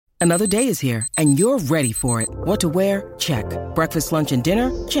Another day is here, and you're ready for it. What to wear? Check. Breakfast, lunch, and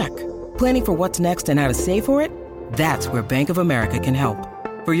dinner? Check. Planning for what's next and how to save for it? That's where Bank of America can help.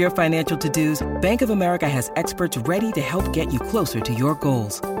 For your financial to-dos, Bank of America has experts ready to help get you closer to your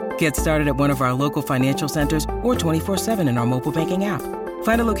goals. Get started at one of our local financial centers or 24/7 in our mobile banking app.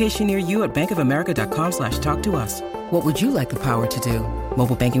 Find a location near you at bankofamerica.com/talktous. What would you like the power to do?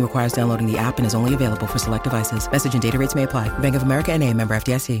 Mobile banking requires downloading the app and is only available for select devices. Message and data rates may apply. Bank of America N.A., member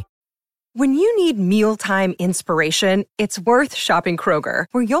FDIC. When you need mealtime inspiration, it's worth shopping Kroger,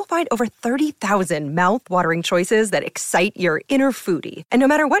 where you'll find over 30,000 mouth-watering choices that excite your inner foodie. And no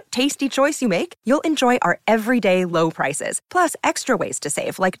matter what tasty choice you make, you'll enjoy our everyday low prices, plus extra ways to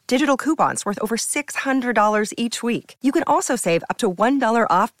save, like digital coupons worth over $600 each week. You can also save up to $1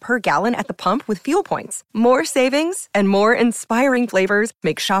 off per gallon at the pump with fuel points. More savings and more inspiring flavors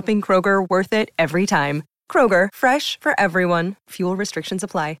make shopping Kroger worth it every time. Kroger, fresh for everyone. Fuel restrictions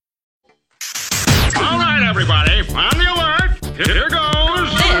apply. All right, everybody, on the alert. Here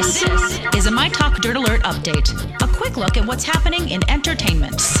goes. This is a My Talk Dirt Alert update. A quick look at what's happening in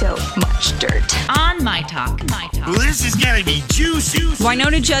entertainment. So much dirt. On My Talk. Well, this is going to be juicy.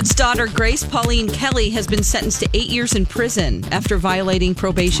 Wynonna Judd's daughter, Grace Pauline Kelly, has been sentenced to 8 years in prison after violating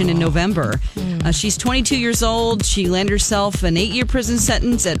probation in November. She's 22 years old. She landed herself an 8-year prison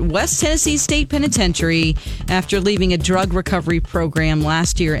sentence at West Tennessee State Penitentiary after leaving a drug recovery program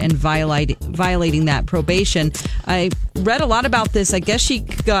last year and violating that probation. I read a lot about this. I guess she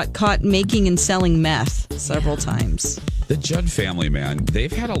got caught making and selling meth several times. The Judd family, man,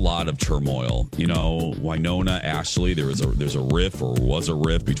 they've had a lot of turmoil. You know, Wynonna, Ashley, there's a riff or was a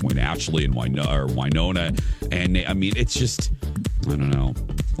riff between Ashley and Wynonna. And I mean, it's just, I don't know.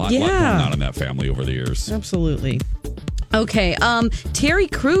 A lot going on in that family over the years. Absolutely. Okay, Terry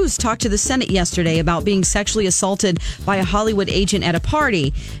Crews talked to the Senate yesterday about being sexually assaulted by a Hollywood agent at a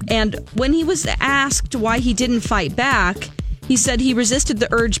party. And when he was asked why he didn't fight back, he said he resisted the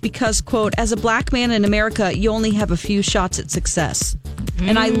urge because, quote, as a black man in America, you only have a few shots at success.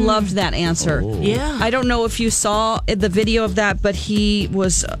 And I loved that answer. Oh. Yeah. I don't know if you saw the video of that, but it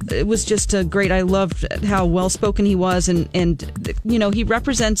was just a great, I loved how well-spoken he was. And you know, he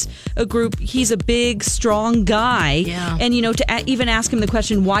represents a group. He's a big, strong guy. Yeah. And, you know, to even ask him the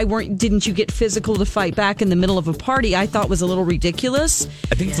question, why didn't you get physical to fight back in the middle of a party, I thought was a little ridiculous.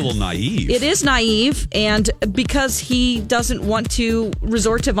 I think it's a little naive. It is naive. And because he doesn't want to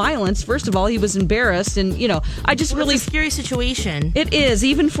resort to violence, first of all, he was embarrassed. And, you know, I just really... It's a scary situation. It is,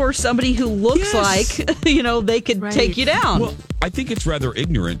 even for somebody who looks like, you know, they could take you down. Well, I think it's rather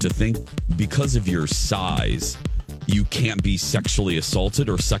ignorant to think because of your size, you can't be sexually assaulted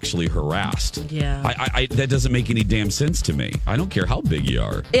or sexually harassed. Yeah. I that doesn't make any damn sense to me. I don't care how big you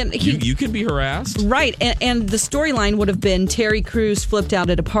are. And you can be harassed. Right. And the storyline would have been Terry Crews flipped out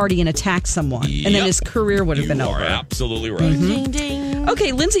at a party and attacked someone. Yep. And then his career would have been over. You are absolutely right. Ding, ding.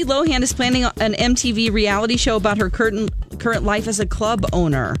 Okay, Lindsay Lohan is planning an MTV reality show about her current life as a club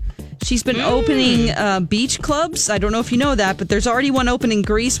owner. She's been opening beach clubs. I don't know if you know that, but there's already one open in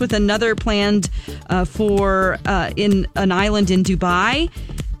Greece with another planned for in an island in Dubai.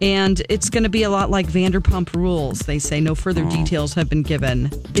 And it's going to be a lot like Vanderpump Rules. They say no further details have been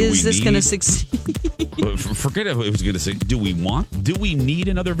given. Is this going to succeed? Forget it. I was going to say, do we need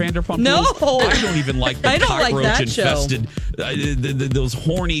another Vanderpump No. Rules? I don't even like the I don't like that cockroach-infested, those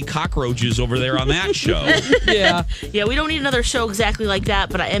horny cockroaches over there on that show. Yeah. Yeah, we don't need another show exactly like that,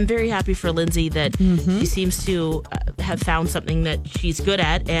 but I am very happy for Lindsay that she seems to have found something that she's good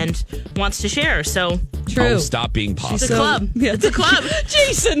at and wants to share. So True. Oh, stop being positive. it's a club. Yeah. It's a club.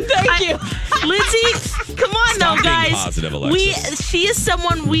 Jason, thank you. Lindsay, come on Stop now, being guys. positive, Alexis. She is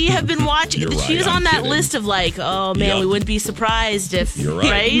someone we have been watching. You're right, She's I'm on that kidding. list of like, oh man, Yep. we wouldn't be surprised if, You're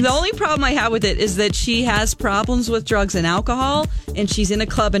right. The only problem I have with it is that she has problems with drugs and alcohol, and she's in a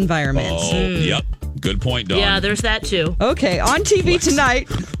club environment. Oh, yep. Good point, Dawn. Yeah, there's that too. Okay, on TV tonight,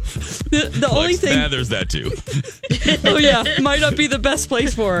 the only thing... Nah, there's that too. Oh, yeah, might not be the best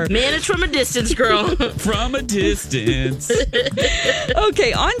place for her. Manage from a distance, girl. From a distance.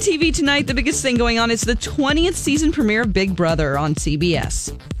 Okay, on TV tonight, the biggest thing going on is the 20th season premiere of Big Brother on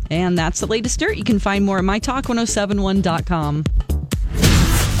CBS. And that's the latest dirt. You can find more at mytalk1071.com.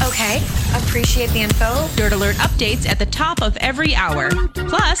 Okay, appreciate the info. Dirt Alert updates at the top of every hour.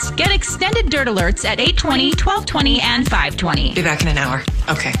 Plus, get extended Dirt Alerts at 8:20, 12:20, and 5:20. Be back in an hour.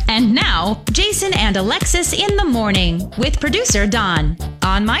 Okay. And now, Jason and Alexis in the morning with producer Don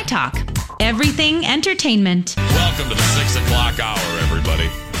on My Talk. Everything entertainment. Welcome to the 6 o'clock hour, everybody.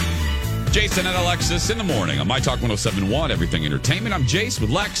 Jason and Alexis in the morning on My Talk 107.1, Everything Entertainment. I'm Jace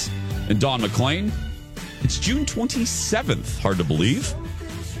with Lex and Dawn McClain. It's June 27th. Hard to believe.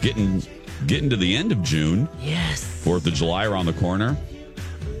 getting to the end of June. Yes. 4th of July around the corner.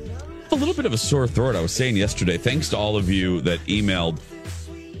 A little bit of a sore throat. I was saying yesterday, thanks to all of you that emailed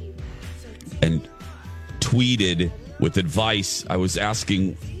and tweeted with advice. I was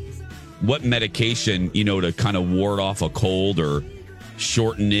asking what medication, to kind of ward off a cold or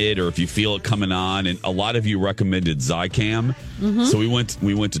shorten it, or if you feel it coming on. And a lot of you recommended Zicam. So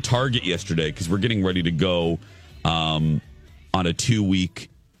we went to Target yesterday because we're getting ready to go on a 2-week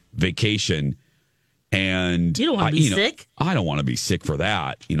vacation. And you don't want to be sick? I don't want to be sick for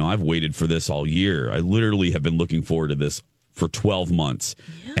that. I've waited for this all year. I literally have been looking forward to this for 12 months.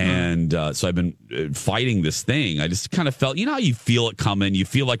 Yeah. And so I've been fighting this thing. I just kind of felt, how you feel it coming. You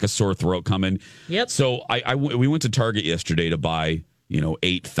feel like a sore throat coming. Yep. So we went to Target yesterday to buy,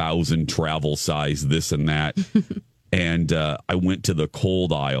 8,000 travel size, this and that. And I went to the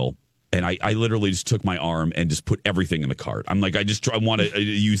cold aisle. And I literally just took my arm and just put everything in the cart. I'm like, I want to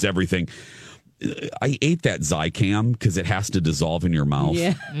use everything. I ate that Zicam because it has to dissolve in your mouth.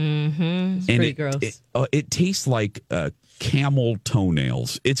 Yeah. Mm-hmm. It's pretty gross. It tastes like camel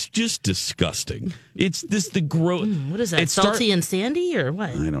toenails. It's just disgusting. It's the gross. What is that, salty and sandy or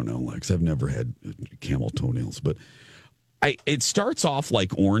what? I don't know, Lex. I've never had camel toenails. But it starts off like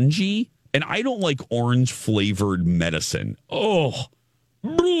orangey, and I don't like orange-flavored medicine. Oh,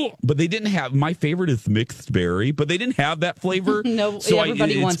 but they didn't have, my favorite is mixed berry, but they didn't have that flavor. No, so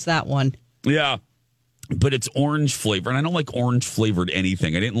everybody wants that one. Yeah, but it's orange flavor, and I don't like orange flavored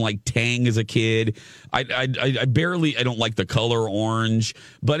anything. I didn't like Tang as a kid. I don't like the color orange.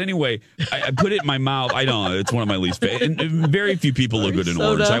 But anyway, I put it in my mouth. I don't know. It's one of my least favorite. And very few people look good in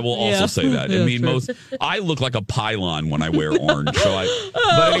orange. I will also say that. I mean, I look like a pylon when I wear orange. So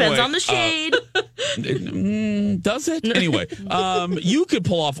but anyway, depends on the shade. Does it? Anyway, you could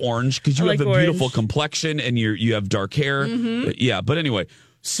pull off orange because you have a beautiful complexion and you have dark hair. Mm-hmm. Yeah, but anyway,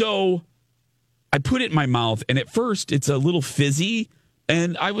 so I put it in my mouth, and at first it's a little fizzy,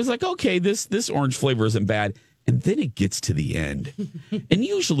 and I was like, okay, this orange flavor isn't bad. And then it gets to the end. And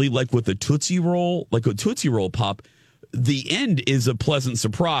usually, like with a Tootsie Roll, like a Tootsie Roll Pop, the end is a pleasant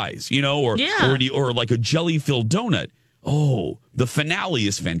surprise, or like a jelly-filled donut. Oh, the finale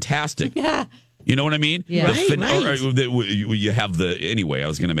is fantastic. Yeah. You know what I mean? Yeah. Right. You have anyway, I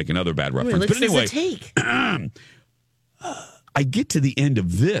was going to make another bad reference. But anyway, I get to the end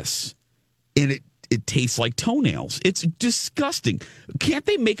of this, and it tastes like toenails. It's disgusting. Can't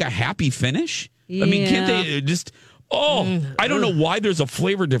they make a happy finish? Yeah. I mean, can't they just... I don't know why there's a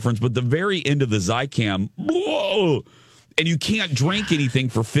flavor difference, but the very end of the Zicam, and you can't drink anything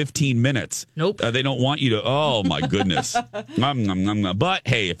for 15 minutes. Nope. They don't want you to... Oh, my goodness. But,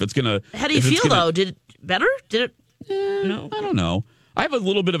 hey, if it's going to... How do you feel, though? Did it better? Did it... No. I don't know. I have a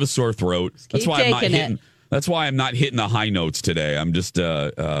little bit of a sore throat. That's why I'm not hitting... That's why I'm not hitting the high notes today. I'm just,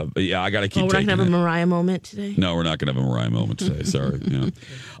 I got to keep taking it. We're not going to have a Mariah moment today? No, we're not going to have a Mariah moment today. Sorry.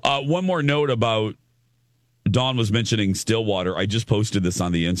 One more note about, Dawn was mentioning Stillwater. I just posted this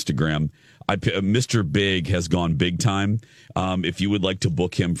on the Instagram. Mr. Big has gone big time. If you would like to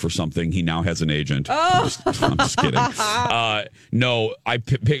book him for something, he now has an agent. I'm just kidding. No, I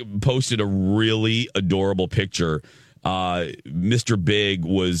posted a really adorable picture. Mr. Big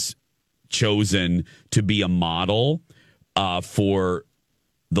was chosen to be a model for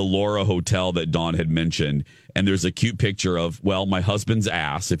the Laura Hotel that Dawn had mentioned, and there's a cute picture of my husband's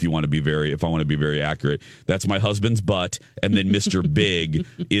ass. If I want to be very accurate, that's my husband's butt, and then Mr. Big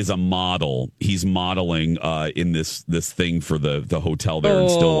is a model. He's modeling in this thing for the hotel there in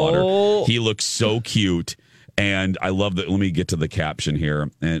Stillwater. He looks so cute. And I love that. Let me get to the caption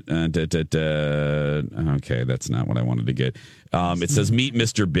here. Okay, that's not what I wanted to get. It says, "Meet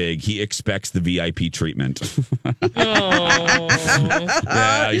Mr. Big. He expects the VIP treatment."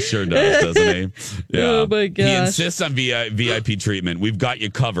 Yeah, he sure does, doesn't he? Yeah. Oh my gosh. He insists on VIP treatment. We've got you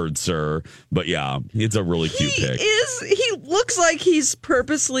covered, sir. But yeah, it's a really cute pic. He looks like he's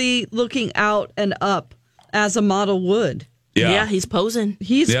purposely looking out and up as a model would. Yeah, he's posing.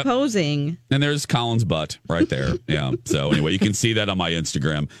 He's posing. And there's Colin's butt right there. Yeah. So anyway, you can see that on my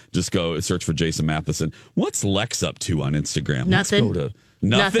Instagram. Just go search for Jason Matheson. What's Lex up to on Instagram? Nothing. Let's go to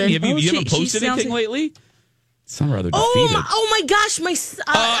nothing. You haven't posted anything lately? Sound rather defeated. Oh my gosh, my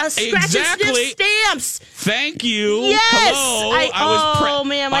scratch and sniff stamps. Thank you. Yes. Hello.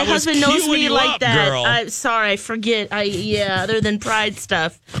 Man, my husband knows me like that. Girl. I'm sorry, I forget. Other than pride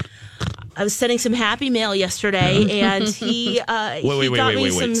stuff. I was sending some Happy Mail yesterday, and he got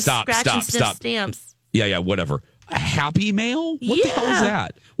me some scratch and sniff stamps. Yeah, whatever. A Happy Mail? What the hell is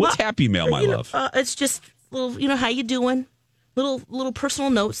that? What's Happy Mail, my love? It's just little, how you doing? Little personal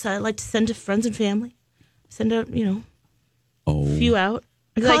notes that I like to send to friends and family. Send out, a few out.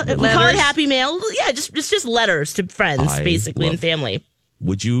 We call it Happy Mail. Yeah, just letters to friends, basically, and family.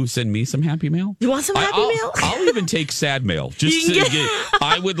 Would you send me some happy mail? You want some happy mail? I'll even take sad mail.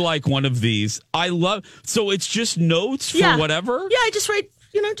 I would like one of these. So it's just notes for whatever? Yeah, I just write,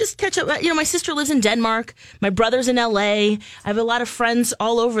 just catch up. My sister lives in Denmark. My brother's in LA. I have a lot of friends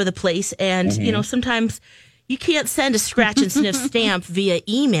all over the place. And, sometimes you can't send a scratch and sniff stamp via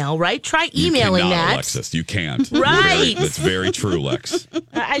email, right? Try emailing that. Alexis, you can't. Right. That's very true, Lex.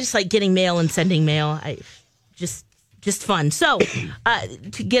 I just like getting mail and sending mail. Just fun. So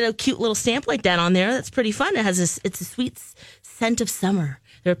to get a cute little stamp like that on there, that's pretty fun. It's a sweet scent of summer.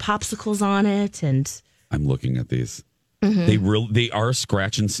 There are popsicles on it, and I'm looking at these. Mm-hmm. They are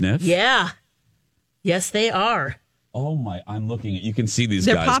scratch and sniff. Yeah, yes, they are. Oh my! I'm looking at. You can see these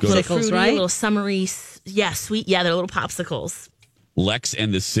they're guys. Popsicles, fruity, right? Little summery, sweet. Yeah, they're little popsicles. Lex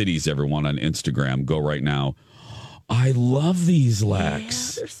and the Cities, everyone on Instagram, go right now. I love these,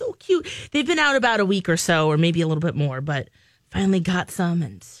 Lex. Yeah, they're so cute. They've been out about a week or so, or maybe a little bit more, but finally got some.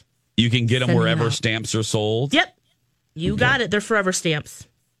 And you can get them wherever stamps are sold? Yep. You got it. They're forever stamps.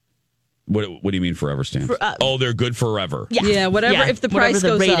 What do you mean forever stamps? They're good forever. Yeah, whatever. Yeah, if the price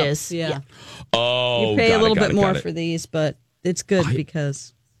goes rate up. Is. Yeah. Oh, you pay a little bit more for these, but it's good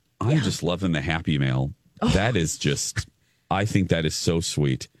because... I'm just loving the Happy Mail. Oh. That is just... I think that is so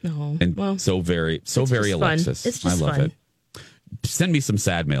sweet so very Alexis. It's just I love fun. it. Send me some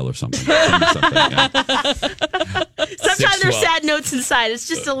sad mail or something. Send me something, Sometimes there's sad notes inside. It's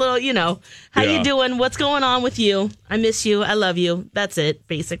just a little, how you doing? What's going on with you? I miss you. I love you. That's it,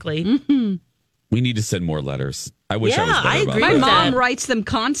 basically. Mm-hmm. We need to send more letters. I wish I was better about My that. mom writes them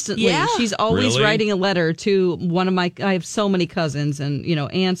constantly. Yeah. She's always writing a letter to one of my... I have so many cousins and,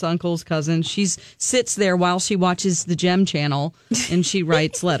 aunts, uncles, cousins. She sits there while she watches the Gem Channel and she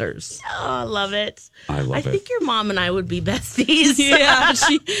writes letters. Oh, I love it. I think your mom and I would be besties. Yeah,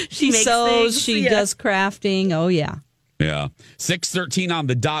 she sews, things. she does crafting. Oh, yeah. Yeah. 6:13 on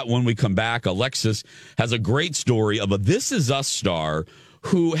the dot. When we come back, Alexis has a great story of a This Is Us star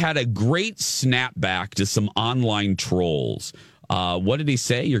who had a great snapback to some online trolls. What did he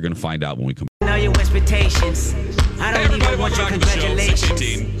say? You're going to find out when we come back. Know your expectations. I don't everybody, even want your welcome back to the show. congratulations.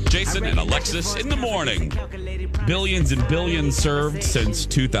 6:18. Jason and Alexis in the morning. Billions and billions served since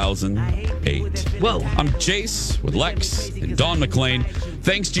 2008. Whoa. I'm Jace with Lex and Dawn McLean.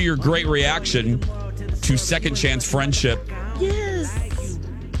 Thanks to your great reaction to Second Chance Friendship. Yes.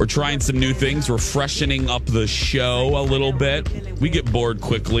 We're trying some new things. We're freshening up the show a little bit. We get bored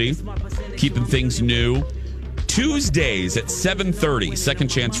quickly, keeping things new. Tuesdays at 7:30, Second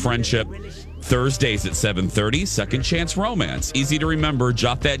Chance Friendship. Thursdays at 7:30, Second Chance Romance. Easy to remember.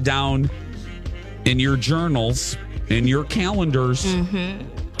 Jot that down in your journals, in your calendars. Mm-hmm.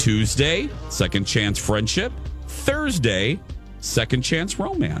 Tuesday, Second Chance Friendship. Thursday, Second Chance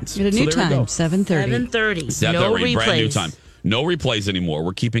Romance. Get a new time, 7:30. 7:30. No replays. Brand new time. No replays anymore.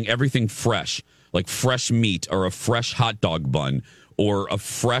 We're keeping everything fresh, like fresh meat or a fresh hot dog bun or a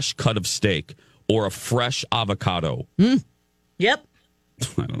fresh cut of steak or a fresh avocado. Yep.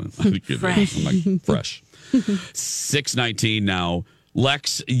 I don't know. Fresh. I'm like, fresh. 6:19 now.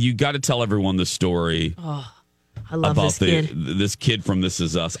 Lex, you got to tell everyone the story. Oh, I love about this kid from This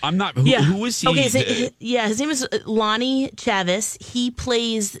Is Us. I'm not. Who is he? Okay, his name is Lonnie Chavis. He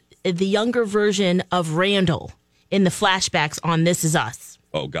plays the younger version of Randall in the flashbacks on This Is Us.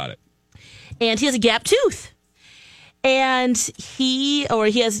 Oh, got it. And he has a gap tooth. And he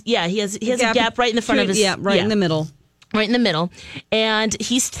has a gap right in the front of his... Yeah, in the middle. Right in the middle. And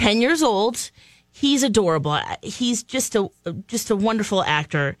he's 10 years old. He's adorable. He's just a wonderful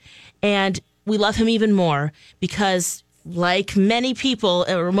actor. And we love him even more because like many people,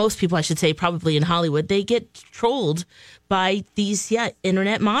 or most people, I should say, probably in Hollywood, they get trolled by these,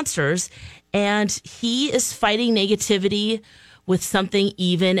 internet monsters. And he is fighting negativity with something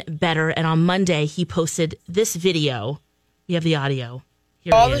even better. And on Monday, he posted this video. You have the audio.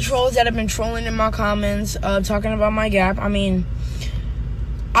 Here all the trolls that have been trolling in my comments, talking about my gap. Trolling,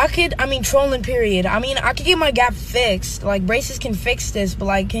 period. I could get my gap fixed. Like, braces can fix this, but,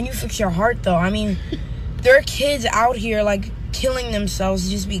 like, can you fix your heart, though? There are kids out here, like, killing themselves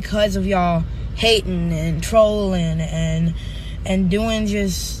just because of y'all hating and trolling and doing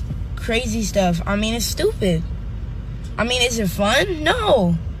just crazy stuff. It's stupid. Is it fun?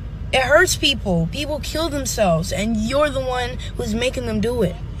 No. It hurts people. People kill themselves, and you're the one who's making them do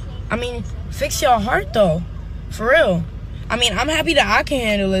it. Fix your heart, though. For real. I'm happy that I can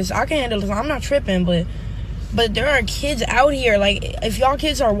handle this. I'm not tripping, but there are kids out here. Like, if y'all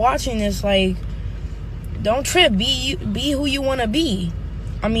kids are watching this, like, don't trip. Be who you want to be.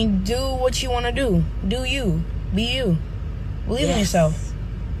 Do what you want to do. Do you. Be you. Believe in yourself.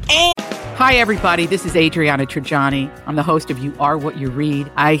 Hi, everybody. This is Adriana Trajani. I'm the host of You Are What You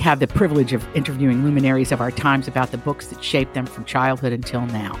Read. I have the privilege of interviewing luminaries of our times about the books that shaped them from childhood until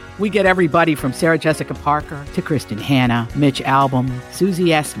now. We get everybody from Sarah Jessica Parker to Kristen Hanna, Mitch Albom, Susie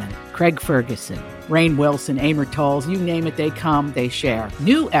Essman, Craig Ferguson, Rainn Wilson, Amor Tolls, you name it, they come, they share.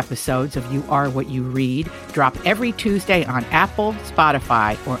 New episodes of You Are What You Read drop every Tuesday on Apple,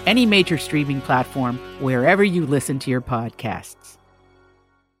 Spotify, or any major streaming platform wherever you listen to your podcasts.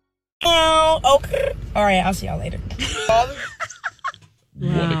 Okay. All right, I'll see y'all later.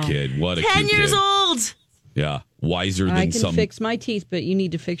 What a kid. What a 10 cute years kid. old. Yeah. Wiser than I can some. fix my teeth, but you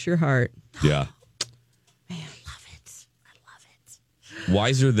need to fix your heart. Yeah. Man, love it. I love it.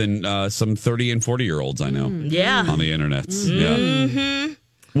 Wiser than some 30 and 40-year-olds I know. Yeah. On the internet. Yeah.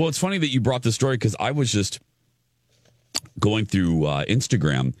 Well, it's funny that you brought this story because I was just going through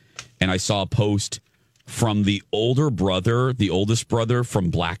Instagram and I saw a post from the oldest brother from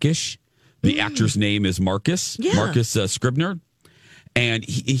Blackish. The actor's name is Marcus Scribner. And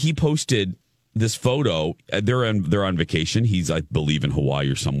he posted this photo. They're on vacation. He's, I believe, in Hawaii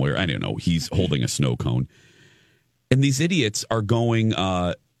or somewhere. I don't know. He's holding a snow cone. And these idiots are going,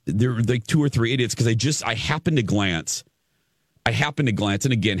 they're like 2 or 3 idiots because I happened to glance. And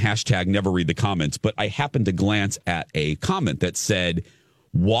again, hashtag never read the comments, but I happened to glance at a comment that said,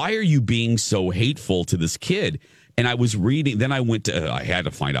 why are you being so hateful to this kid? And I was reading, then I went to, I had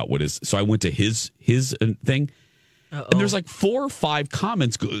to find out what is, so I went to his thing. Uh-oh. And there's like 4 or 5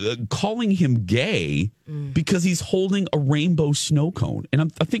 comments calling him gay because he's holding a rainbow snow cone. And I'm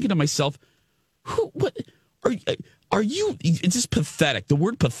thinking to myself, what are you? It's just pathetic. The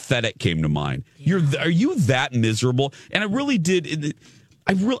word pathetic came to mind. Yeah. Are you that miserable? And I really did.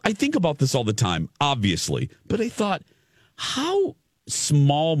 I think about this all the time, obviously. But I thought, how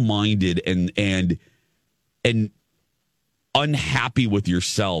small-minded and unhappy with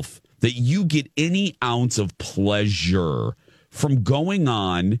yourself that you get any ounce of pleasure from going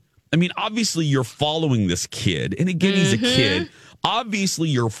on. I mean, obviously you're following this kid, and again, he's a kid. Obviously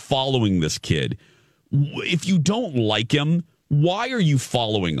you're following this kid. If you don't like him, why are you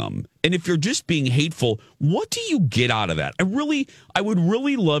following him? And if you're just being hateful, what do you get out of that? I would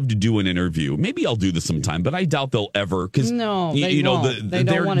really love to do an interview. Maybe I'll do this sometime, but I doubt they'll ever. Because no, they won't. They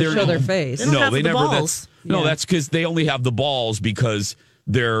don't want to show their face. They don't have the balls. That's because they only have the balls because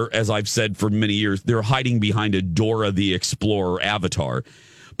they're, as I've said for many years, they're hiding behind a Dora the Explorer avatar.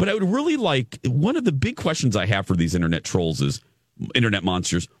 But I would really like, one of the big questions I have for these internet trolls is, internet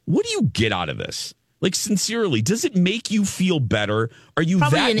monsters, what do you get out of this? Like, sincerely, does it make you feel better? Are you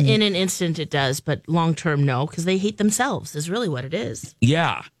probably in an instant it does, but long term, no, because they hate themselves is really what it is.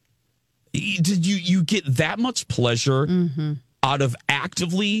 Yeah. Did you get that much pleasure out of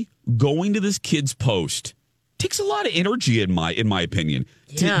actively going to this kid's post? Takes a lot of energy, in my opinion,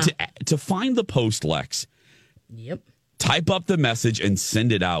 to find the post, Lex. Yep. Type up the message and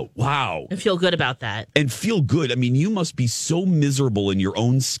send it out. Wow. And feel good about that. And feel good. I mean, you must be so miserable in your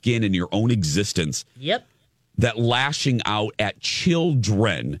own skin and your own existence. Yep. That lashing out at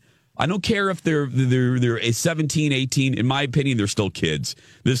children. I don't care if they're 17, 18. In my opinion, they're still kids.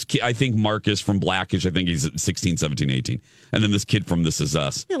 This kid, I think Marcus from Blackish, I think he's 16, 17, 18. And then this kid from This Is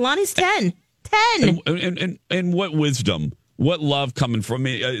Us. Yeah, Lonnie's 10. 10. And what wisdom. What love coming from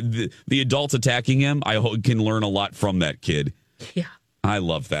me. The adults attacking him, I can learn a lot from that kid. Yeah. I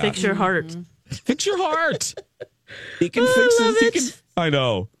love that. Fix your heart. Fix your heart. He can fix it. I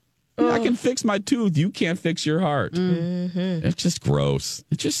know. I can fix my tooth. You can't fix your heart. It's just gross.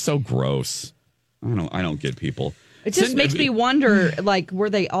 It's just so gross. I don't get people. It just makes me wonder, like,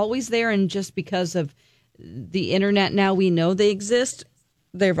 were they always there and just because of the internet now we know they exist?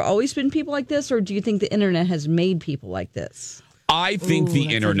 There have always been people like this, or do you think the internet has made people like this? I think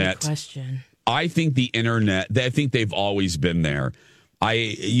the internet. That's a good question. I think the internet. I think they've always been there.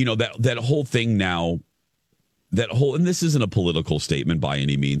 That whole thing now. And this isn't a political statement by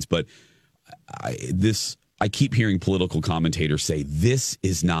any means, but I keep hearing political commentators say this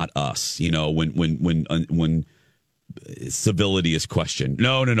is not us. When civility is questioned.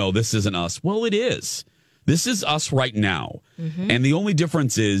 No, this isn't us. Well, it is. This is us right now. And the only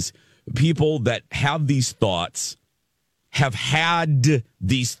difference is people that have these thoughts, have had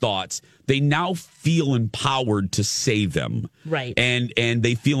these thoughts, they now feel empowered to say them. Right. And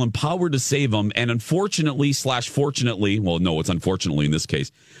they feel empowered to say them. And unfortunately/fortunately, well, no, it's unfortunately in this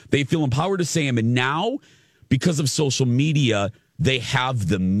case, they feel empowered to say them. And now, because of social media, they have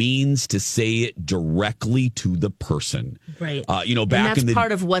the means to say it directly to the person. Right. Back and that's in the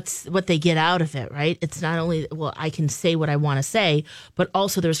part of what they get out of it, right? It's not only, well, I can say what I want to say, but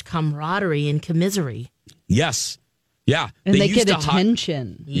also there's camaraderie and commisery. Yes. Yeah. And they get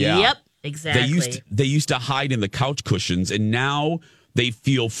attention. Yeah. Yep. Exactly. They used to hide in the couch cushions, and now they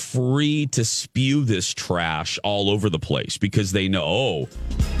feel free to spew this trash all over the place because they know,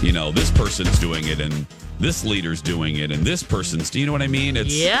 this person's doing it and this leader's doing it and this person's, you know what I mean?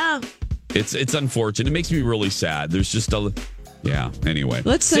 It's unfortunate. It makes me really sad. There's just anyway.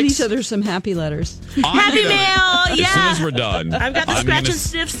 Let's send each other some happy letters. Happy mail, yeah. As soon as we're done. I've got the scratch and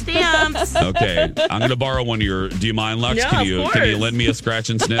sniff stamps. Okay. I'm going to borrow one of your, do you mind, Lex? Yeah, Can you of course. lend me a scratch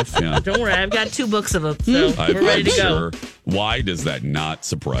and sniff? Yeah. Don't worry, I've got 2 books of them, so we're ready to go. Why does that not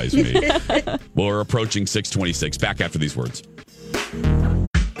surprise me? Well, we're approaching 6:26. Back after these words.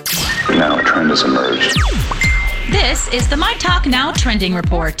 Now a trend has emerged. This is the My Talk Now trending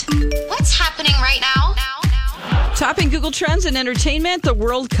report. What's happening right now? Topping Google Trends in entertainment, the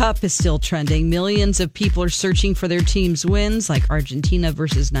World Cup is still trending. Millions of people are searching for their team's wins, like Argentina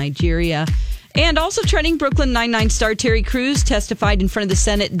versus Nigeria. And also trending, Brooklyn Nine-Nine star Terry Crews testified in front of the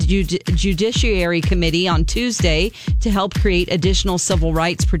Senate Judiciary Committee on Tuesday to help create additional civil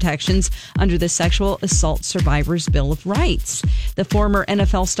rights protections under the Sexual Assault Survivors Bill of Rights. The former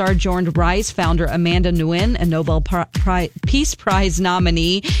NFL star joined Rise founder Amanda Nguyen, a Nobel Peace Prize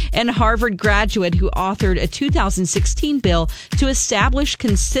nominee and Harvard graduate who authored a 2016 bill to establish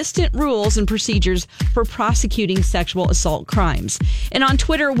consistent rules and procedures for prosecuting sexual assault crimes. And on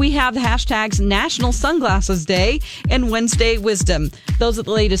Twitter, we have the hashtags National Sunglasses Day and Wednesday Wisdom. Those are the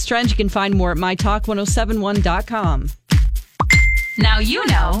latest trends. You can find more at mytalk1071.com. Now you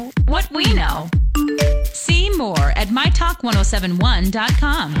know what we know. See more at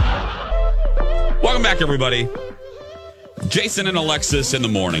mytalk1071.com. Welcome back, everybody. Jason and Alexis in the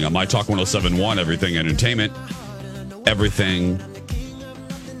morning on My Talk 1071, Everything Entertainment. Everything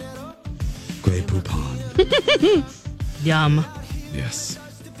Grey Poupon. Yum. Yes.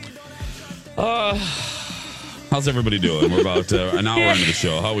 How's everybody doing? We're about an hour into the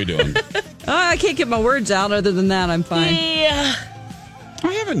show. How are we doing? I can't get my words out. Other than that, I'm fine. Yeah.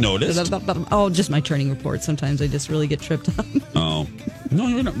 I haven't noticed. Oh, just my training report. Sometimes I just really get tripped up. Oh. No,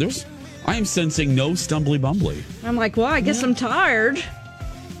 you're not. I am sensing no stumbly bumbly. I'm like, well, I guess I'm tired.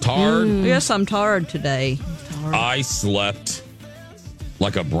 Tired? Yes, I'm tired today. I slept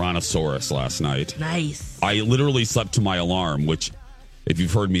like a brontosaurus last night. Nice. I literally slept to my alarm, which, if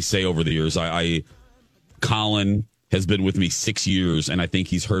you've heard me say over the years, Colin has been with me 6 years, and I think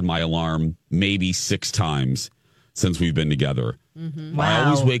he's heard my alarm maybe 6 times since we've been together. Mm-hmm. Wow. I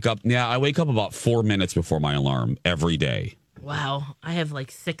always wake up. Yeah, I wake up about 4 minutes before my alarm every day. Wow. I have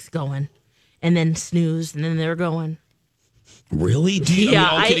like 6 going, and then snooze, and then they're going. Really? Do you? Yeah,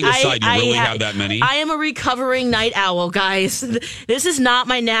 all kidding aside, you really have that many? I am a recovering night owl, guys. This is not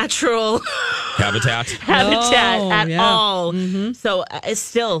my natural habitat at all. Mm-hmm. So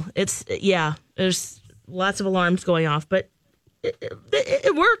there's lots of alarms going off, but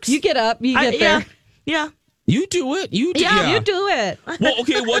it works. You get up, you get there. Yeah. You do it. You do it. Well,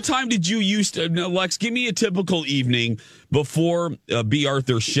 okay. What time did you used to, Lex? Give me a typical evening before B.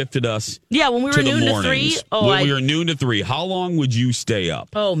 Arthur shifted us. Yeah, when we were noon to 3. When we were noon to 3. How long would you stay up?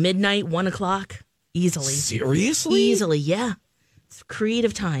 Oh, midnight, 1 o'clock, easily. Seriously? Easily, yeah. It's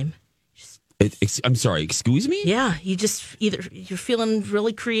creative time. I'm sorry. Excuse me? Yeah, you're feeling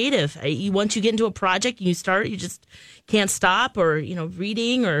really creative. Once you get into a project and you start, you just can't stop, or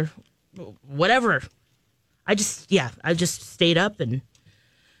reading or whatever. I just stayed up and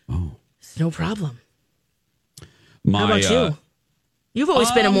it's no problem. How about you? You've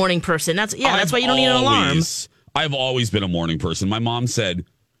always been a morning person. That's why you don't need an alarm. I've always been a morning person. My mom said,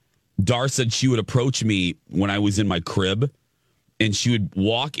 Dar said she would approach me when I was in my crib, and she would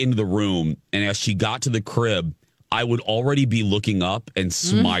walk into the room, and as she got to the crib, I would already be looking up and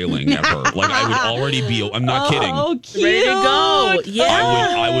smiling at her. Like I would already be, I'm not kidding. Oh, cute. Ready to go. Yeah.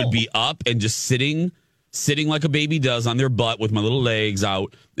 I would be up and just sitting like a baby does on their butt with my little legs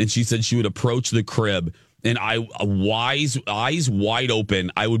out. And she said she would approach the crib, and eyes wide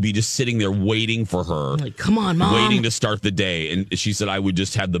open, I would be just sitting there waiting for her. Like, come on, Mom. Waiting to start the day. And she said I would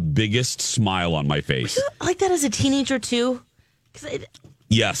just have the biggest smile on my face. Were you like that as a teenager too?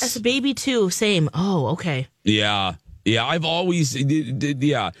 Yes. As a baby too, same. Oh, okay. Yeah. Yeah, I've always,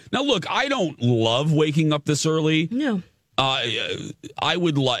 yeah. Now, look, I don't love waking up this early. No. I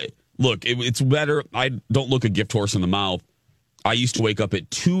would look, it's better. I don't look a gift horse in the mouth. I used to wake up at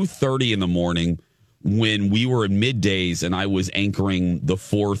 2:30 in the morning when we were in middays, and I was anchoring the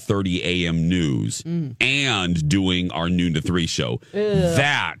 4:30 a.m. news and doing our noon to 3 show.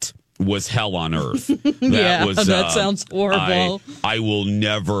 That was hell on earth. That sounds horrible. I will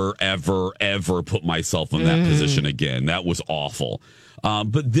never, ever, ever put myself in that position again. That was awful.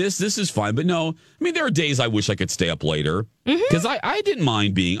 But this is fine. But no, I mean, there are days I wish I could stay up later because I didn't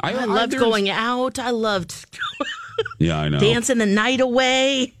mind being. I loved going out. I loved I know. dancing the night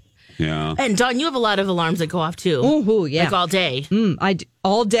away. Yeah. And Dawn, you have a lot of alarms that go off too. Oh, yeah. Like all day.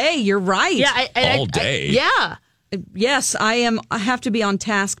 All day. You're right. Yeah. All day. Yeah. Yes, I am. I have to be on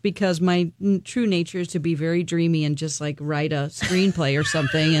task because my true nature is to be very dreamy and just like write a screenplay or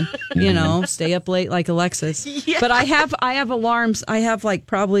something, and stay up late like Alexis. Yeah. But I have alarms. I have like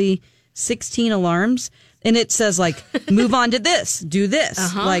probably 16 alarms, and it says like move on to this, do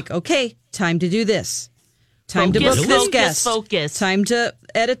this. Like okay, time to do this, time to book this guest, focus, time to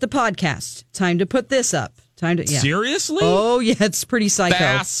edit the podcast, time to put this up. Seriously? Oh, yeah, it's pretty psycho.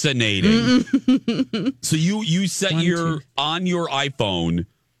 Fascinating. So you set on your iPhone,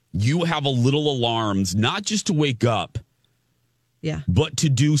 you have a little alarms, not just to wake up, but to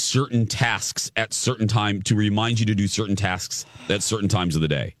do certain tasks at certain time, to remind you to do certain tasks at certain times of the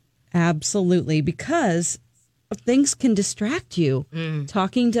day. Absolutely, because things can distract you.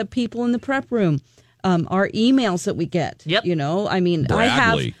 Talking to people in the prep room. Our emails that we get. Yep. I mean,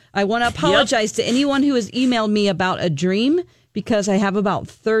 Bradley. I want to apologize to anyone who has emailed me about a dream because I have about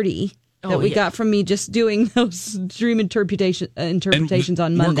 30 that we got from me just doing those dream interpretations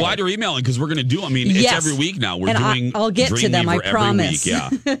on Monday. We're glad you're emailing because we're going to do. I mean, it's every week now. We're doing. I'll get to them. I promise. Week, yeah.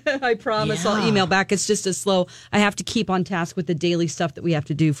 I promise. I'll email back. It's just as slow. I have to keep on task with the daily stuff that we have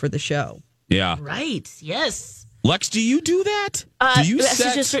to do for the show. Yeah. Right. Yes. Lex, do you do that? Do you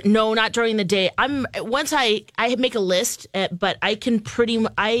set? No, not during the day. Once I make a list, but I can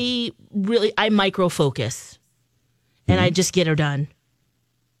I micro focus, and I just get her done.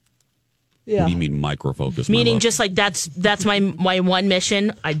 Yeah. What do you mean micro focus? Meaning just like that's my one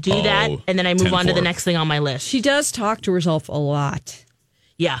mission. I do that, and then I move on to the next thing on my list. She does talk to herself a lot.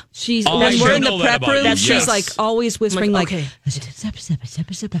 Yeah. She's when we're in the prep room, she's like always whispering like okay.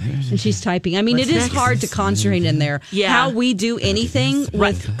 And she's typing. I mean, it is hard to concentrate in there. Yeah. How we do anything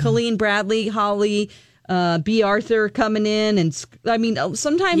with Colleen, Bradley, Holly, B. Arthur coming in, and I mean,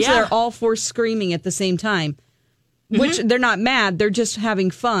 sometimes they're all four screaming at the same time, which they're not mad. They're just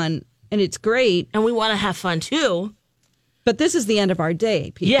having fun, and it's great. And we want to have fun too. But this is the end of our day,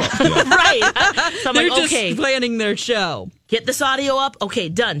 people. Yeah, right. So I'm They're like, okay, just planning their show. Get this audio up. Okay,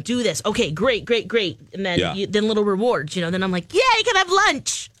 done. Do this. Okay, great. And then then little rewards. Then I'm like, yeah, you can have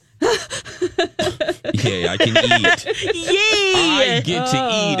lunch. Yay, I can eat. Yay! I get to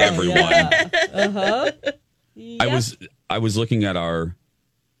eat, everyone. Yeah. I was looking at our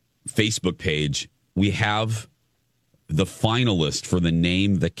Facebook page. We have the finalist for the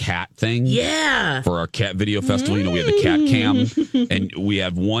Name the Cat thing. Yeah. For our cat video festival. We have the cat cam. And we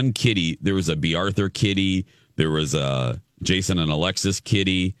have one kitty. There was a B. Arthur kitty. There was a Jason and Alexis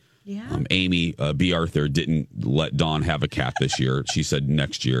kitty. Yeah. Amy, B. Arthur, didn't let Dawn have a cat this year. She said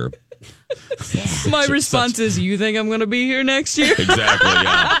next year. My response is, you think I'm going to be here next year? Exactly,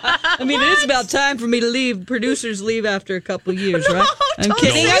 yeah. I mean, it is about time for me to leave. Producers leave after a couple years, right? I'm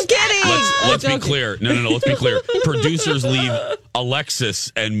kidding. Let's be clear. No, let's be clear. Producers leave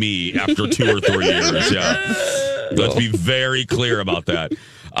Alexis and me after 2 or 3 years. Yeah. Let's be very clear about that.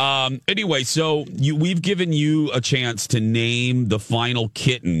 Anyway, so we've given you a chance to name the final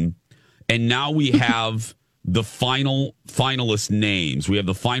kitten, and now we have the finalist names. We have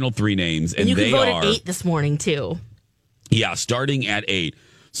the final 3 names, and you they can vote are at 8 this morning too. Yeah, starting at 8.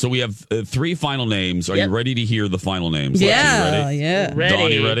 So we have 3 final names. Are you ready to hear the final names? Yeah, Lex, you ready? yeah. Ready.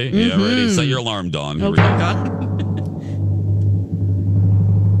 Dawn, you ready? Yeah, ready. Set your alarm, Dawn. Here we go.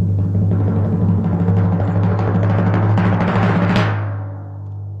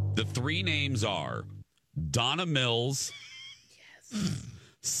 The 3 names are Donna Mills,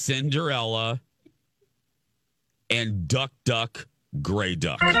 Cinderella, and Duck Duck Gray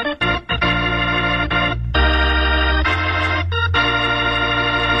Duck.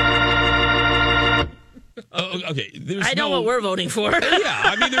 Okay, I know what we're voting for. Yeah,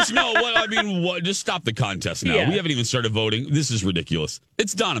 I mean, there's no. What? Just stop the contest now. Yeah. We haven't even started voting. This is ridiculous.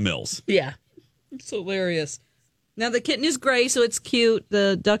 It's Donna Mills. Yeah, it's hilarious. Now the kitten is gray, so it's cute.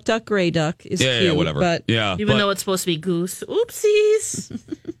 The Duck Duck Gray Duck is cute. Yeah, whatever. But even though it's supposed to be Goose, oopsies.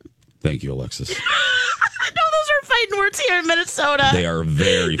 Thank you, Alexis. No, those are fighting words here in Minnesota. They are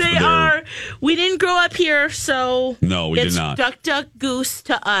very. They are. We didn't grow up here, so no, we did not. Duck Duck Goose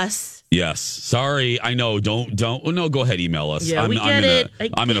to us. Yes. Sorry. I know. Don't. No, go ahead. Email us. Yeah, we get it.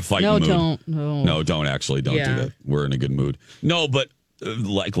 I'm in a fighting mood. No, don't actually. Don't do that. We're in a good mood. No, but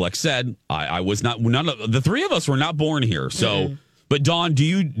like Lex said, I was not. None of the 3 of us were not born here. So But Dawn, do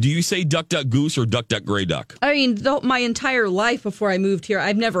you say duck, duck, goose or duck, duck, gray duck? I mean, my entire life before I moved here,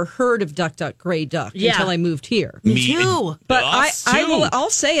 I've never heard of duck, duck, gray duck until I moved here. Me too. But I'll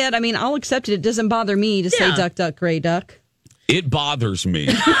say it. I mean, I'll accept it. It doesn't bother me to say duck, duck, gray duck. It bothers me.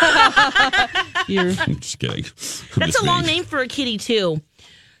 I'm just kidding. That's a long name for a kitty too.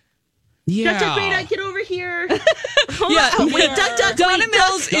 Yeah. Duck, duck, gray duck, get over here. Wait, duck, duck, Donna wait,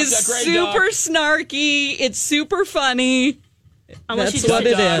 Mills duck, is duck, gray super duck. snarky. It's super funny. Unless That's you what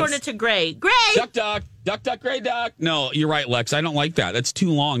just it is. turn it to gray. Gray! Duck, duck, duck, duck, gray duck. No, you're right, Lex. I don't like that. That's too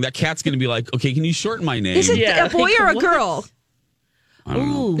long. That cat's going to be like, okay, can you shorten my name? Is it a boy or a girl? I don't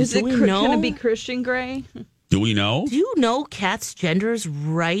know. Is it going to be Christian Grey? Do we know? Do you know cats' genders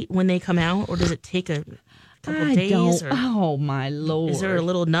right when they come out, or does it take a couple of days? Or Oh my Lord! is there a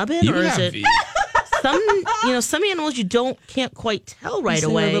little nubbin, You or is have- it some animals you can't quite tell right Is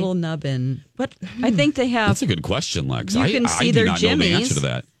there away? a little nubbin. But I think they have. That's a good question, Lex. You can see I their do not know the jimmies. answer to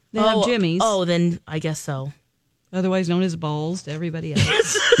that. They have jimmies. Oh, then I guess so. Otherwise known as balls to everybody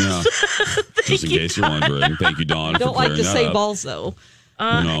else. Yeah. Just in case you're wondering. Thank you, Dawn, I don't for like clearing to that say up. balls though.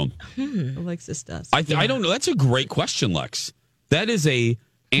 No. Alexis does. I don't know. That's a great question, Lex. That is a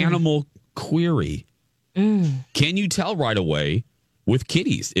animal query. Can you tell right away with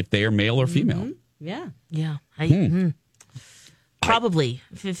kitties if they are male or female? Yeah. Yeah. Probably.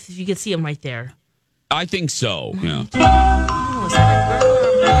 If you could see them right there. I think so. Yeah. Oh, is that a girl or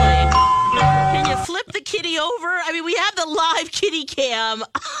a boy? Can you flip the kitty over? I mean, we have the live kitty cam.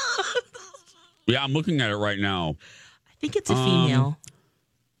 Yeah, I'm looking at it right now. I think it's a female.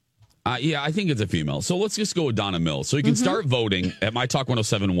 Yeah, I think it's a female. So let's just go with Donna Mills. So you can start voting at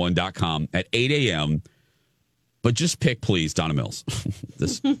mytalk1071.com at 8 a.m. But just pick, please, Donna Mills.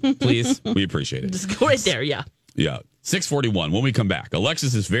 Please, we appreciate it. Just go right there, yeah. Yeah. 6:41. When we come back,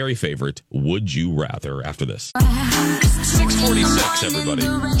 Alexis's very favorite, Would You Rather, after this. 6:46, everybody.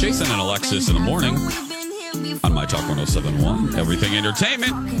 Jason and Alexis in the morning on My Talk 1071. Everything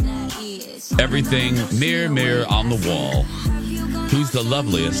entertainment. Everything mirror, mirror on the wall. Who's the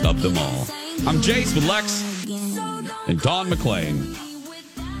loveliest of them all? I'm Jace with Lex and Dawn McClain.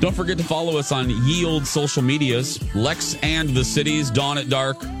 Don't forget to follow us on ye old social medias. Lex and the Cities, Dawn at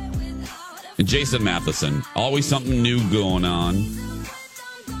Dark, and Jason Matheson. Always something new going on.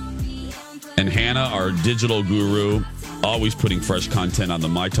 And Hannah, our digital guru, always putting fresh content on the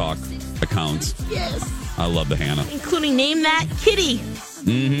My Talk accounts. Yes. I love the Hannah. Including Name That Kitty.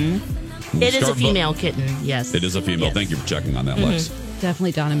 Mm-hmm. It is a female kitten, yes. It is a female. Yes. Thank you for checking on that, Lex.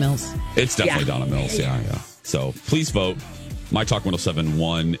 Definitely Donna Mills. It's definitely Donna Mills. Yeah. So please vote.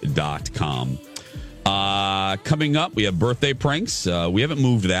 MyTalk1071.com. Coming up, we have birthday pranks. We haven't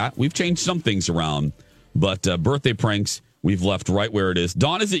moved that. We've changed some things around, but birthday pranks, we've left right where it is.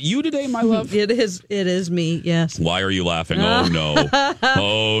 Dawn, is it you today, my love? It is me, yes. Why are you laughing? Oh, no.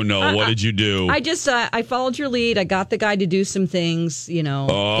 Oh, no. What did you do? I just, I followed your lead. I got the guy to do some things, in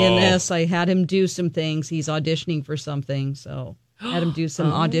this. I had him do some things. He's auditioning for something, so I had him do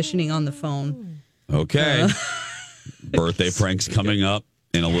some auditioning on the phone. Okay. Birthday pranks coming up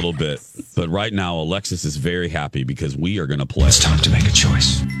in a little bit. But right now, Alexis is very happy because we are going to play. It's time to make a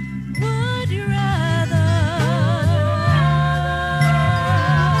choice. Would you rather?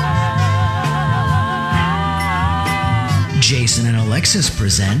 Jason and Alexis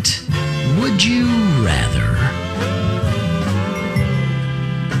present Would You Rather?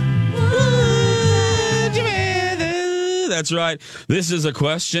 That's right. This is a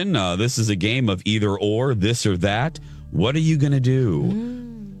question. This is a game of either or, this or that. What are you going to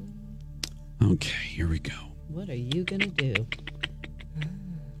do? Okay, here we go. What are you going to do?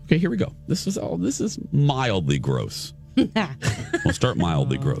 Okay, here we go. This is mildly gross. We'll start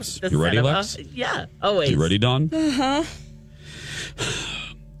mildly gross. You ready, Lex? Yeah, always. You ready, Dawn? Uh-huh.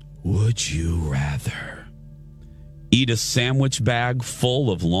 Would you rather eat a sandwich bag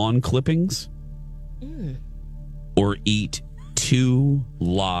full of lawn clippings or eat 2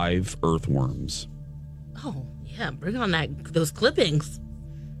 live earthworms? Oh, yeah, bring on those clippings.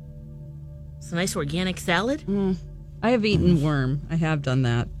 It's a nice organic salad. I have eaten worm. I have done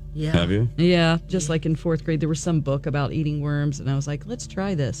that. Yeah. Have you? Yeah, just like in 4th grade, there was some book about eating worms, and I was like, let's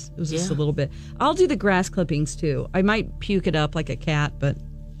try this. It was just a little bit. I'll do the grass clippings, too. I might puke it up like a cat, but...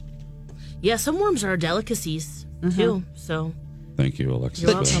 Yeah, some worms are delicacies, too, so... Thank you, Alexis.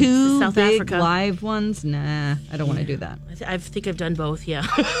 You're But welcome. 2 South big Africa. live ones? Nah, I don't want to do that. I think I've done both, yeah.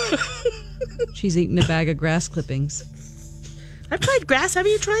 She's eating a bag of grass clippings. I've tried grass. Have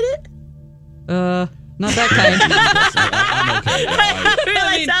you tried it? Not that kind. I'm okay. I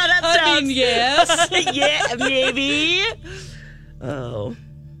realize how that sounds. yes. Yeah, maybe. Oh.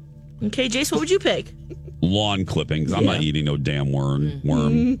 Okay, Jace, what would you pick? Lawn clippings. I'm not eating no damn worm.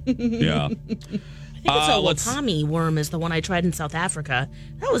 Yeah. I think it's a wakame worm is the one I tried in South Africa.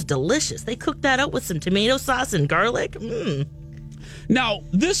 That was delicious. They cooked that up with some tomato sauce and garlic. Now,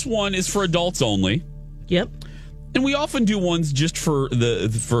 this one is for adults only. Yep. And we often do ones just for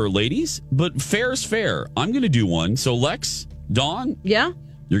ladies, but fair is fair. I'm going to do one. So, Lex, Dawn, yeah,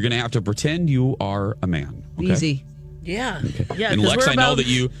 you're going to have to pretend you are a man. Okay? Easy. Yeah. Okay. Yeah. And Lex, I know that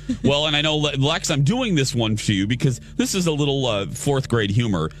you. Well, and I know Lex, I'm doing this one for you because this is a little fourth grade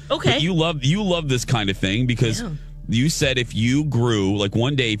humor. Okay. But you love this kind of thing because you said if you grew, like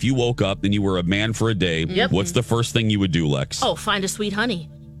one day, if you woke up and you were a man for a day, what's the first thing you would do, Lex? Oh, find a sweet honey.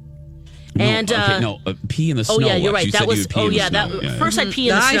 No, And pee in the snow. Oh yeah, you're Lex. right. You that said was. you would pee Oh in the yeah, snow. that first I'd pee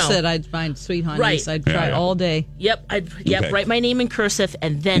in the snow. I said I'd find sweet honey. Right. So I'd try all day. Yep. I'd write my name in cursive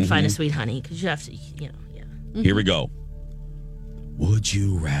and then find a sweet honey because you have to. Here we go. Would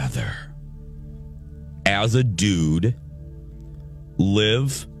you rather, as a dude,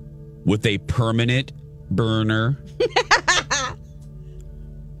 live with a permanent burner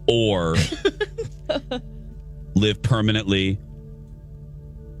or live permanently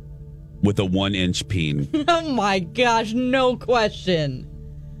with a 1-inch peen? Oh my gosh, no question.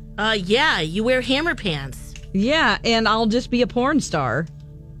 Yeah, you wear hammer pants. Yeah, and I'll just be a porn star.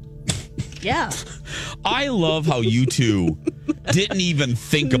 Yeah. I love how you two didn't even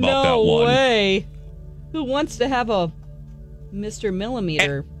think about that one. No way. Who wants to have a Mr.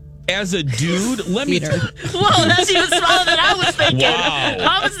 Millimeter? As a dude, let me. Whoa, that's even smaller than I was thinking. Wow.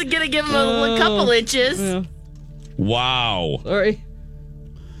 I was going to give him a couple inches. Yeah. Wow. Sorry.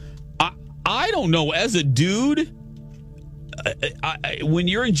 I don't know. As a dude, when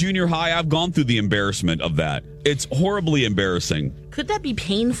you're in junior high, I've gone through the embarrassment of that. It's horribly embarrassing. Could that be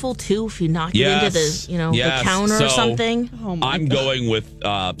painful too if you knock it into the the counter or something? Oh my I'm God. going with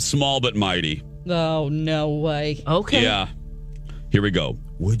small but mighty. Oh, no way. Okay. Yeah. Here we go.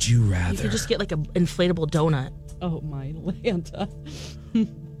 Would you You rather? could just get like an inflatable donut. Oh my Lanta.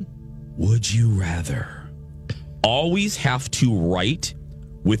 Would you rather always have to write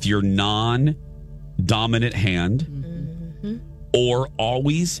with your non-dominant hand or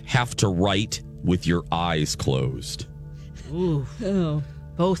always have to write with your eyes closed? Ooh. Oh.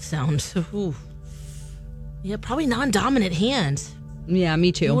 Both sound. Ooh. Yeah, probably non-dominant hands. Yeah,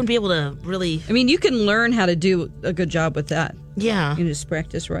 me too. You wouldn't be able to really. I mean, you can learn how to do a good job with that. Yeah. You can just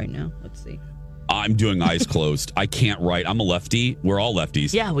practice right now. Let's see. I'm doing eyes closed. I can't write. I'm a lefty. We're all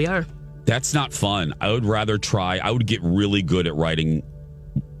lefties. Yeah, we are. That's not fun. I would rather try. I would get really good at writing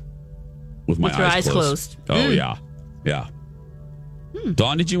with my eyes closed. Oh, yeah. Yeah.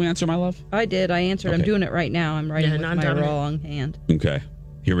 Dawn, did you answer, my love? I did. I answered. Okay. I'm doing it right now. I'm writing with my non-dominant. wrong hand. Okay.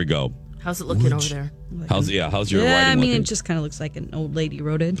 Here we go. How's it looking over there? How's your writing I mean, looking? it just kind of looks like an old lady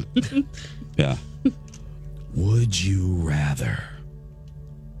wrote it. Yeah. Would you rather,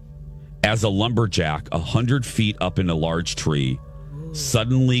 as a lumberjack 100 feet up in a large tree,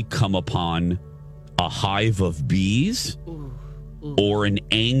 suddenly come upon a hive of bees or an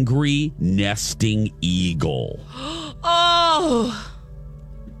angry nesting eagle? Oh.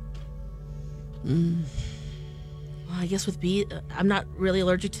 Well, I guess with bee, I'm not really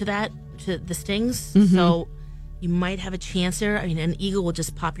allergic to that, to the stings. So you might have a chance there. I mean, an eagle will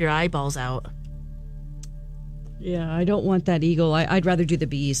just pop your eyeballs out. Yeah, I don't want that eagle. I'd rather do the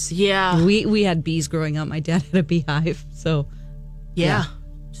bees. Yeah. We had bees growing up. My dad had a beehive, so Yeah.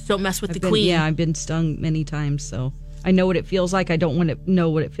 Just don't mess with the I've been- queen. Yeah, I've been stung many times, so I know what it feels like. I don't want to know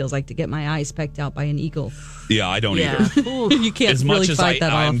what it feels like to get my eyes pecked out by an eagle. Yeah, I don't Yeah. either. Ooh. You can't As really much as fight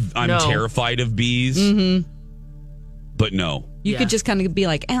that off. I'm No. terrified of bees, but no. You Yeah. could just kind of be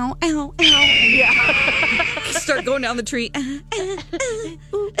like, ow, ow, ow. Yeah. Start going down the tree.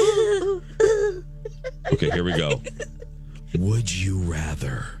 Okay, here we go. Would you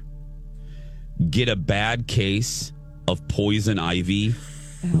rather get a bad case of poison ivy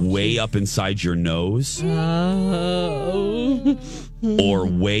way up inside your nose or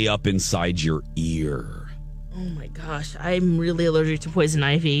way up inside your ear? Oh my gosh, I'm really allergic to poison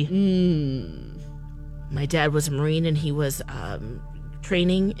ivy. My dad was a Marine and he was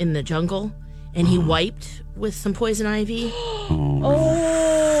training in the jungle and he wiped with some poison ivy.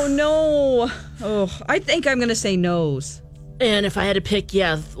 Oh, no. Oh, I think I'm going to say nose. And if I had to pick,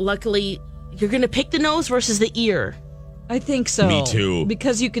 luckily you're going to pick the nose versus the ear. I think so. Me too.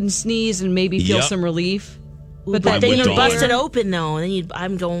 Because you can sneeze and maybe feel Yep. some relief. But I'm then with you Dawn. bust it open though, and then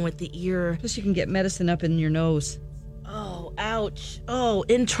I'm going with the ear. Plus you can get medicine up in your nose. Oh, ouch. Oh,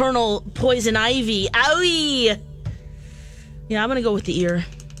 internal poison ivy. Owie. Yeah, I'm going to go with the ear.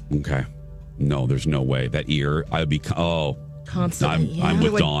 Okay. No, there's no way. That ear, I'd be... Oh. Constantly. I'm with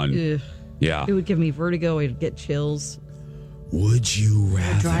It would- Dawn. ugh. Yeah. It would give me vertigo. I'd get chills. Would you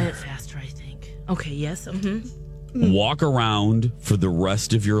rather Dry it faster, I think. Okay, yes. walk around for the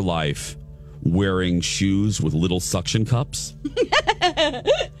rest of your life wearing shoes with little suction cups?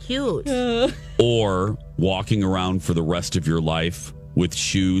 Cute. Or walking around for the rest of your life with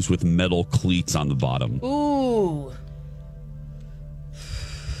shoes with metal cleats on the bottom? Ooh.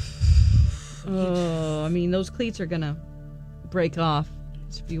 Oh, I mean, those cleats are going to break off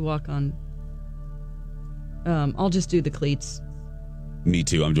if you walk on. I'll just do the cleats. Me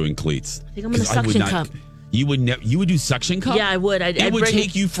too. I'm doing cleats. I think I'm in a suction cup. You would do suction cup? Yeah, I would. It would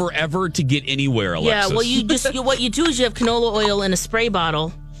take you forever to get anywhere, Alexis. Yeah, well, what you do is you have canola oil in a spray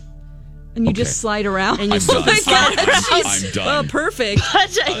bottle. And you just slide around. And you I'm done. slide around. I'm done. Oh, perfect. Look,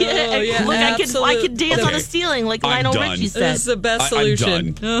 I could dance on the ceiling like I'm Lionel done. Richie said. This is the best solution.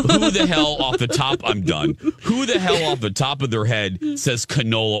 I'm done. Who the hell off the top? I'm done. Who the hell off the top of their head says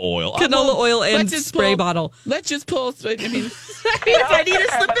canola oil? Canola oil and let's just spray pull- bottle. Let's just pull. I mean, If I need a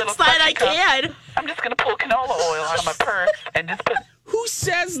slip and slide, I can. I'm just going to pull canola oil out of my purse and just put... who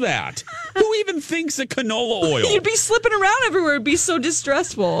says that? Who even thinks of canola oil? You'd be slipping around everywhere. It'd be so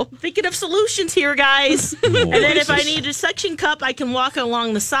distressful. Thinking of solutions here, guys. And then if I need a suction cup, I can walk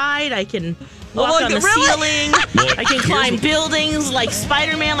along the side. I can walk on the ceiling. Look, I can climb buildings like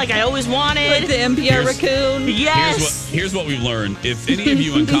Spider-Man, like I always wanted. Like the NPR raccoon. Yes. Here's what we've learned. If any of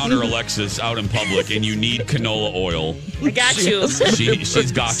you encounter Alexis out in public and you need canola oil, I got you.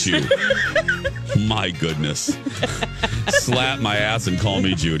 she's got you. My goodness. Slap my ass and call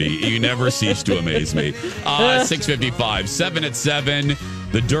me Judy. You never cease to amaze me. 6:55, 7 at 7.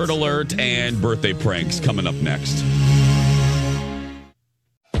 The Dirt Alert and birthday pranks coming up next.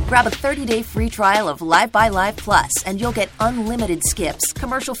 Grab a 30-day free trial of Live by Live Plus, and you'll get unlimited skips,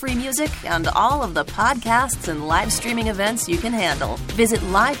 commercial-free music, and all of the podcasts and live streaming events you can handle. Visit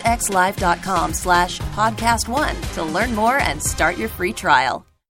livexlive.com/podcast1 to learn more and start your free trial.